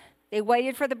lamps. They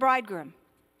waited for the bridegroom.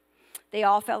 They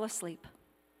all fell asleep.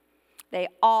 They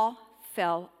all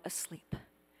fell asleep.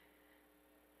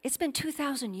 It's been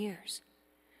 2,000 years.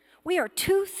 We are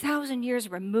 2,000 years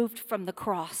removed from the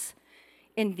cross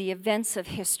in the events of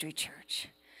history, church.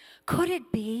 Could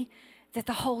it be that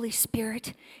the Holy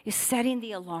Spirit is setting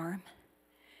the alarm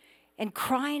and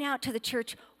crying out to the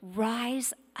church,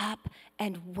 rise up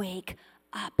and wake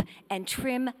up and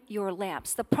trim your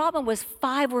lamps? The problem was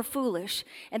 5 were foolish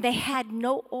and they had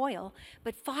no oil,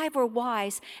 but 5 were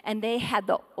wise and they had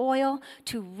the oil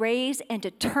to raise and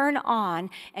to turn on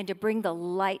and to bring the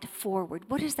light forward.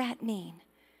 What does that mean?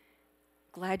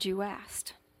 Glad you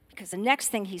asked. Because the next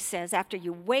thing he says after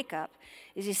you wake up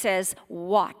is he says,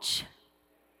 watch.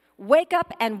 Wake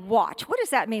up and watch. What does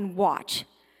that mean, watch?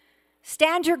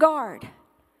 Stand your guard.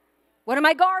 What am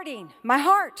I guarding? My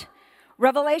heart.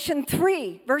 Revelation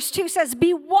 3, verse 2 says,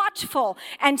 be watchful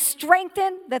and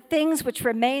strengthen the things which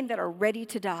remain that are ready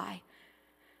to die.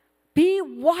 Be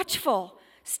watchful.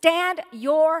 Stand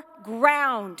your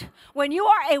ground. When you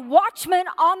are a watchman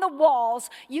on the walls,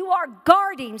 you are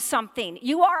guarding something.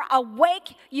 You are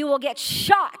awake. You will get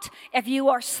shot if you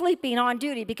are sleeping on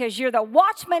duty because you're the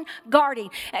watchman guarding.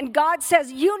 And God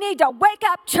says you need to wake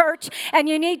up, church, and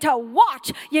you need to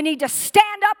watch. You need to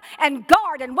stand up and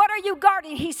guard. And what are you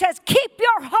guarding? He says, keep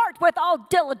your heart with all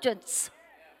diligence.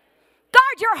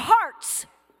 Guard your hearts.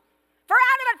 For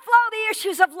out of it flow the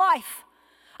issues of life.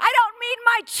 I don't mean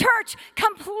my church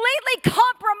completely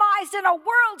compromised in a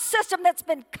world system that's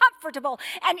been comfortable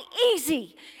and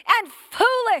easy and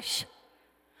foolish.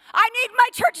 I need my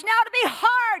church now to be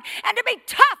hard and to be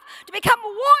tough, to become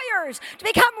warriors, to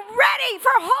become ready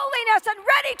for holiness and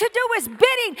ready to do his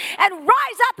bidding and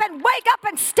rise up and wake up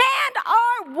and stand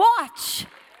our watch.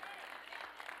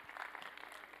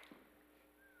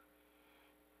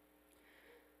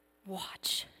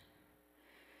 Watch.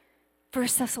 1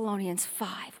 Thessalonians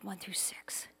 5, 1 through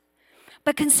 6.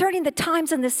 But concerning the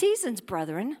times and the seasons,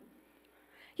 brethren,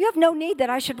 you have no need that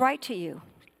I should write to you.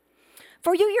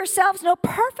 For you yourselves know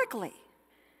perfectly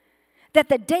that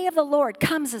the day of the Lord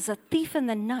comes as a thief in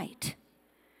the night.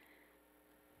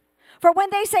 For when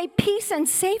they say peace and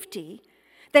safety,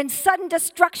 then sudden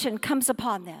destruction comes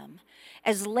upon them,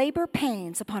 as labor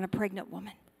pains upon a pregnant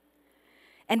woman.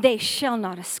 And they shall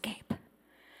not escape.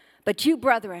 But you,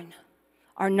 brethren,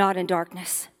 are not in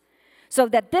darkness, so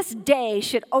that this day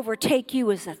should overtake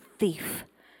you as a thief.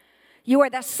 You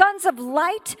are the sons of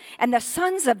light and the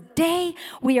sons of day.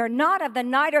 We are not of the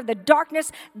night or the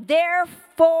darkness.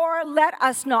 Therefore, let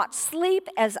us not sleep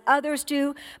as others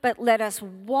do, but let us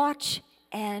watch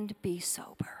and be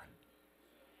sober.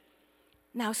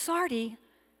 Now, Sardis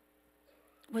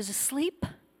was asleep.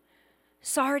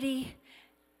 Sardis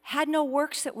had no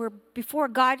works that were before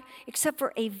God except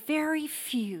for a very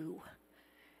few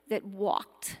that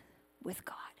walked with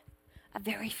God. A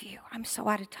very few. I'm so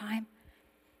out of time.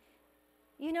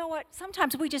 You know what?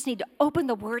 Sometimes we just need to open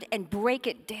the word and break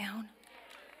it down.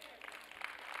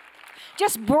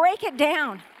 Just break it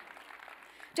down.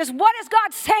 Just what is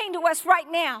God saying to us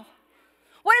right now?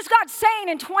 What is God saying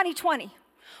in 2020?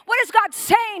 What is God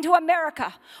saying to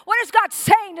America? What is God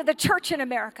saying to the church in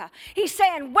America? He's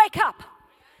saying, wake up.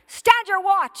 Stand your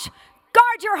watch.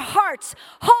 Guard your hearts.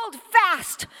 Hold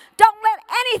fast. Don't let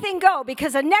anything go,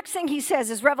 because the next thing he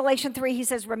says is Revelation 3. He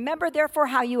says, remember therefore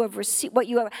how you have received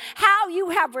how you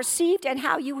have received and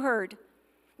how you heard.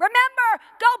 Remember,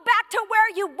 go back to where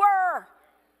you were.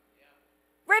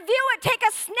 Review it. Take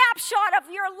a snapshot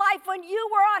of your life when you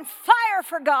were on fire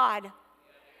for God.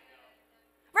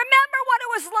 Remember what it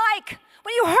was like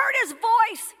when you heard his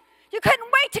voice. You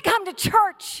couldn't wait to come to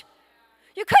church.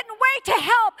 You couldn't wait to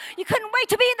help. You couldn't wait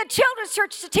to be in the children's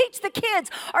church to teach the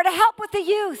kids or to help with the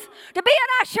youth, to be an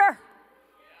usher.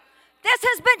 This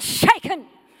has been shaken.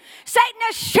 Satan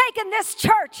has shaken this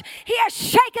church. He has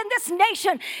shaken this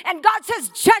nation. And God says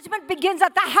judgment begins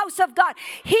at the house of God.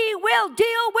 He will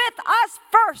deal with us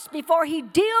first before he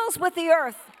deals with the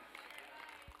earth.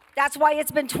 That's why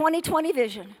it's been 2020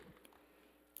 vision.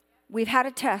 We've had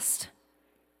a test.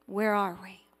 Where are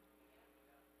we?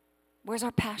 Where's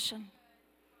our passion?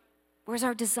 Where's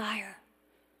our desire?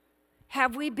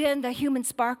 Have we been the human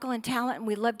sparkle and talent and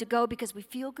we love to go because we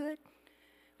feel good?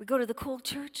 We go to the cool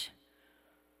church?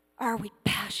 Or are we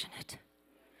passionate?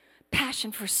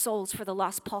 Passion for souls for the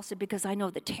lost. Paul said, because I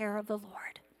know the terror of the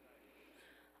Lord.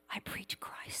 I preach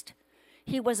Christ.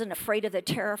 He wasn't afraid of the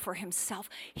terror for himself.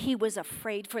 He was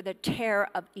afraid for the terror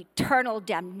of eternal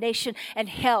damnation and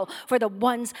hell for the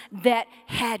ones that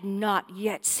had not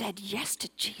yet said yes to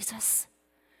Jesus.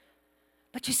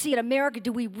 But you see, in America,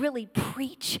 do we really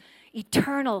preach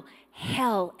eternal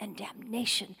hell and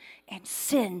damnation and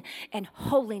sin and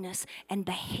holiness and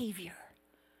behavior?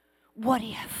 What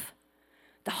if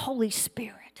the Holy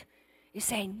Spirit is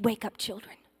saying, wake up,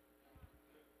 children.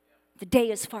 The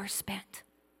day is far spent.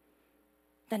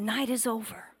 The night is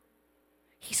over.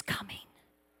 He's coming.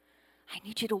 I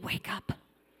need you to wake up.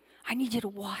 I need you to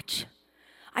watch.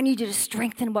 I need you to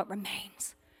strengthen what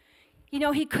remains. You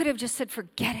know, he could have just said,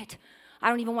 forget it. I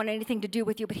don't even want anything to do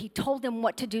with you. But he told them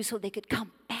what to do so they could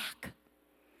come back.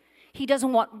 He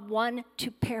doesn't want one to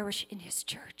perish in his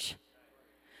church.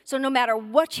 So no matter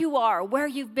what you are, where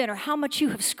you've been, or how much you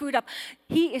have screwed up,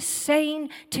 he is saying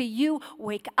to you,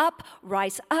 wake up,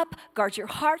 rise up, guard your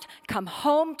heart, come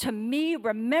home to me,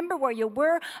 remember where you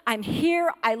were, I'm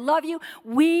here, I love you.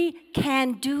 We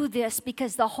can do this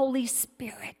because the Holy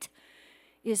Spirit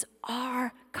is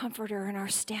our comforter and our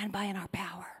standby and our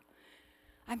power.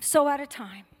 I'm so out of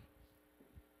time.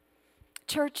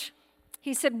 Church,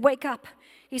 he said, wake up.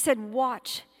 He said,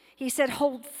 watch. He said,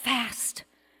 hold fast.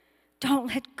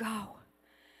 Don't let go.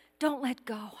 Don't let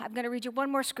go. I'm going to read you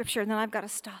one more scripture and then I've got to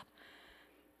stop.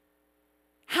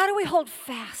 How do we hold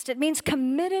fast? It means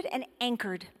committed and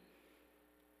anchored.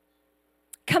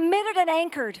 Committed and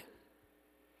anchored.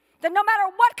 That no matter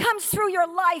what comes through your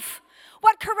life,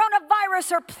 what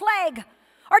coronavirus or plague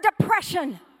or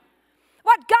depression,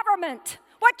 what government,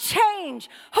 what change,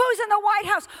 who's in the White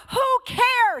House, who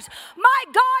cares? My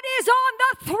God is on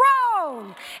the throne,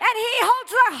 and he holds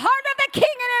the heart of the king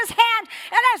in his hand,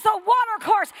 and as the water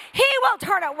course, he will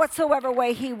turn it whatsoever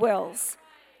way he wills.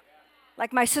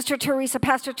 Like my sister Teresa,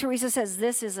 Pastor Teresa says,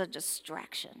 this is a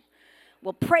distraction.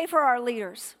 We'll pray for our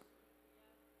leaders.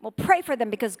 We'll pray for them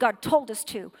because God told us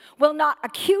to. We'll not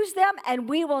accuse them, and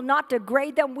we will not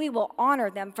degrade them. We will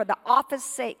honor them for the office's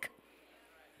sake.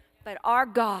 But our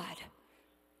God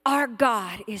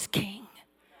is king.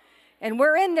 And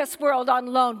we're in this world on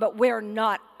loan, but we're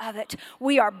not of it.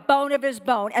 We are bone of his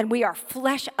bone, and we are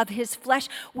flesh of his flesh.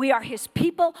 We are his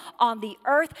people on the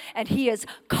earth, and he is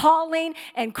calling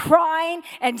and crying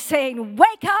and saying,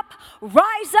 wake up,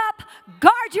 rise up,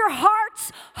 guard your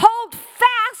hearts, hold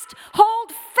fast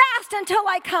until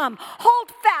I come.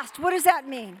 Hold fast. What does that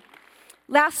mean?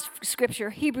 Last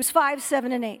scripture, Hebrews 5,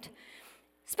 7, and 8.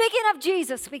 Speaking of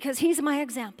Jesus, because he's my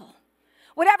example.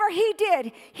 Whatever he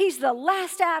did, he's the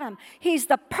last Adam. He's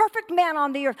the perfect man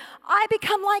on the earth. I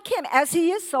become like him. As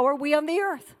he is, so are we on the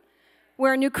earth.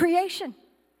 We're a new creation.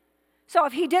 So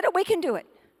if he did it, we can do it.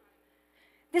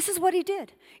 This is what he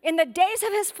did. In the days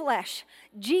of his flesh,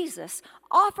 Jesus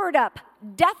offered up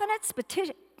definite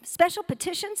special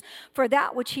petitions for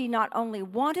that which he not only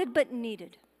wanted but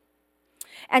needed.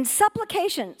 And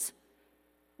supplications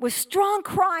with strong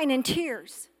crying and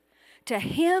tears to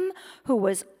him who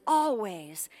was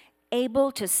always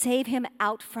able to save him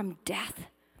out from death.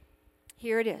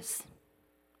 Here it is.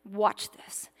 Watch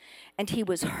this. And he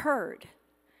was heard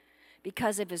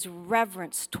because of his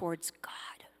reverence towards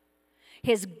God,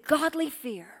 his godly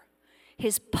fear,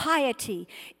 his piety,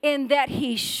 in that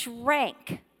he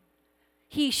shrank.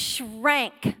 He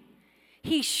shrank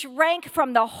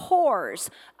from the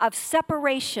horrors of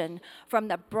separation from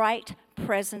the bright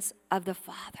presence of the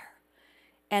Father.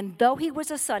 And though he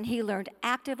was a son, he learned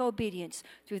active obedience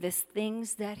through the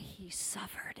things that he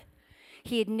suffered.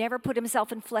 He had never put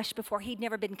himself in flesh before. He'd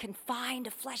never been confined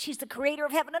to flesh. He's the creator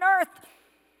of heaven and earth.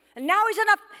 And now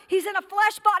he's in a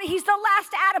flesh body. He's the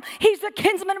last Adam. He's the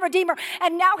kinsman redeemer.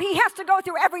 And now he has to go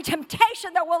through every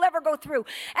temptation that we'll ever go through.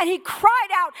 And he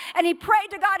cried out and he prayed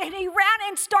to God and he ran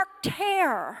in stark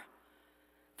terror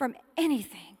from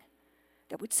anything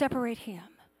that would separate him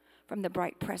from the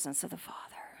bright presence of the Father.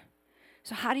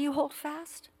 So how do you hold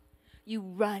fast? You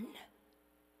run.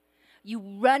 You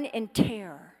run in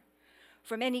terror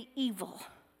from any evil,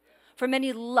 from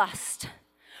any lust,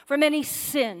 from any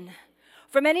sin,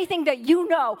 from anything that you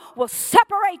know will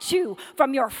separate you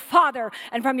from your Father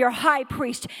and from your high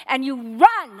priest. And you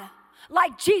run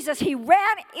like Jesus. He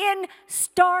ran in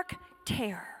stark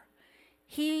terror.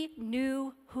 He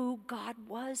knew who God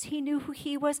was. He knew who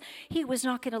he was. He was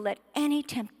not going to let any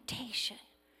temptation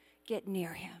get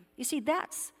near him. You see,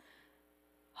 that's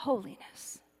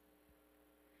holiness.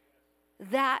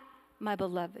 That, my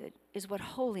beloved, is what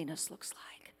holiness looks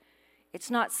like. It's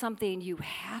not something you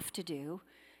have to do.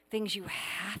 things you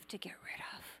have to get rid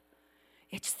of.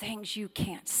 It's things you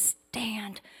can't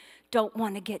stand, don't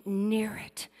want to get near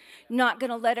it, not going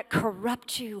to let it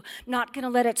corrupt you, not going to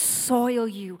let it soil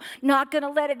you, not going to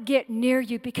let it get near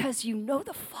you, because you know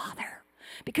the Father,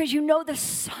 because you know the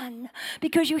Son,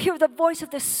 because you hear the voice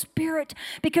of the Spirit,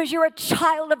 because you're a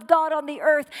child of God on the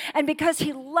earth, and because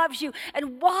He loves you.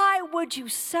 And why would you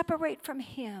separate from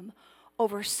Him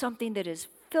over something that is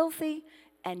filthy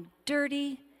and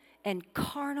dirty and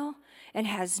carnal and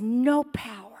has no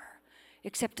power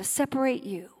except to separate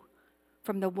you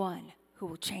from the one who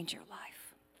will change your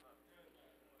life?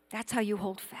 That's how you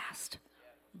hold fast.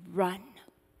 Run.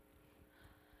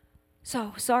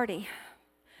 So, Sardis,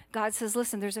 God says,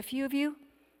 listen, there's a few of you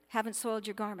haven't soiled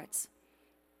your garments.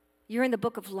 You're in the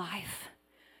book of life.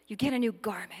 You get a new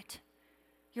garment.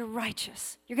 You're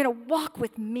righteous. You're going to walk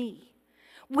with me.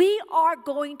 We are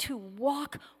going to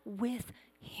walk with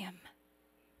Him.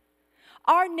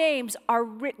 Our names are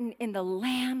written in the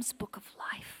Lamb's book of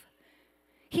life.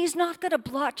 He's not going to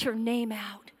blot your name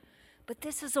out, but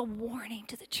this is a warning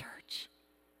to the church.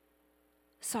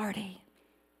 Sardis,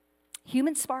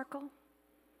 human sparkle,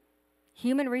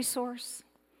 human resource,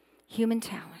 human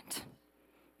talent.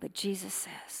 But Jesus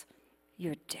says,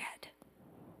 you're dead.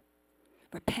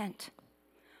 Repent.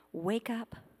 Wake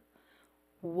up.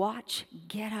 Watch.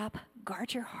 Get up.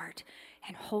 Guard your heart.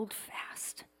 And hold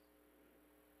fast.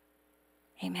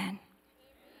 Amen.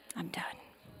 I'm done.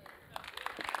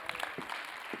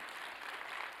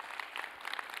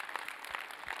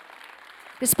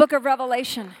 This book of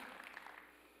Revelation,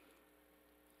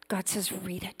 God says,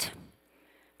 read it.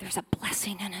 There's a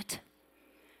blessing in it.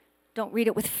 Don't read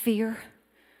it with fear.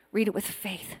 Read it with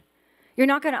faith. You're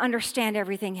not going to understand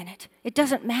everything in it. It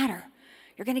doesn't matter.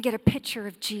 You're going to get a picture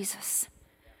of Jesus.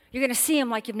 You're going to see Him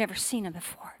like you've never seen Him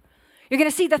before. You're going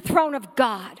to see the throne of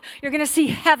God. You're going to see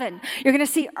heaven. You're going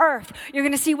to see earth. You're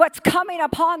going to see what's coming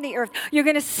upon the earth. You're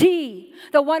going to see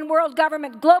the one world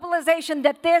government globalization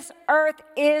that this earth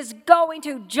is going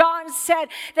to. John said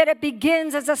that it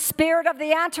begins as a spirit of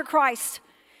the Antichrist.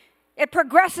 It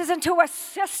progresses into a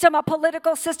system, a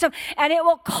political system, and it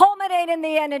will culminate in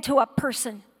the end into a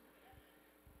person.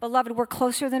 Beloved, we're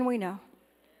closer than we know.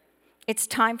 It's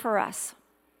time for us.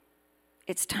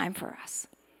 It's time for us.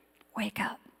 Wake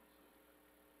up.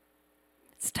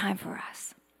 It's time for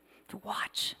us to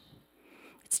watch.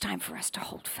 It's time for us to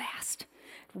hold fast.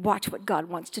 Watch what God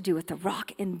wants to do with the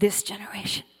rock in this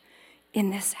generation, in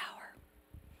this hour.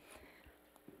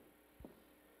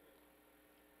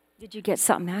 Did you get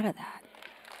something out of that?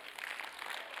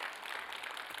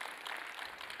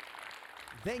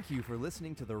 Thank you for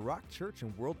listening to the Rock Church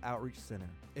and World Outreach Center.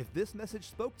 If this message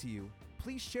spoke to you,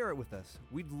 please share it with us.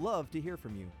 We'd love to hear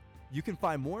from you. You can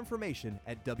find more information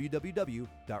at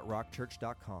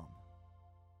www.rockchurch.com.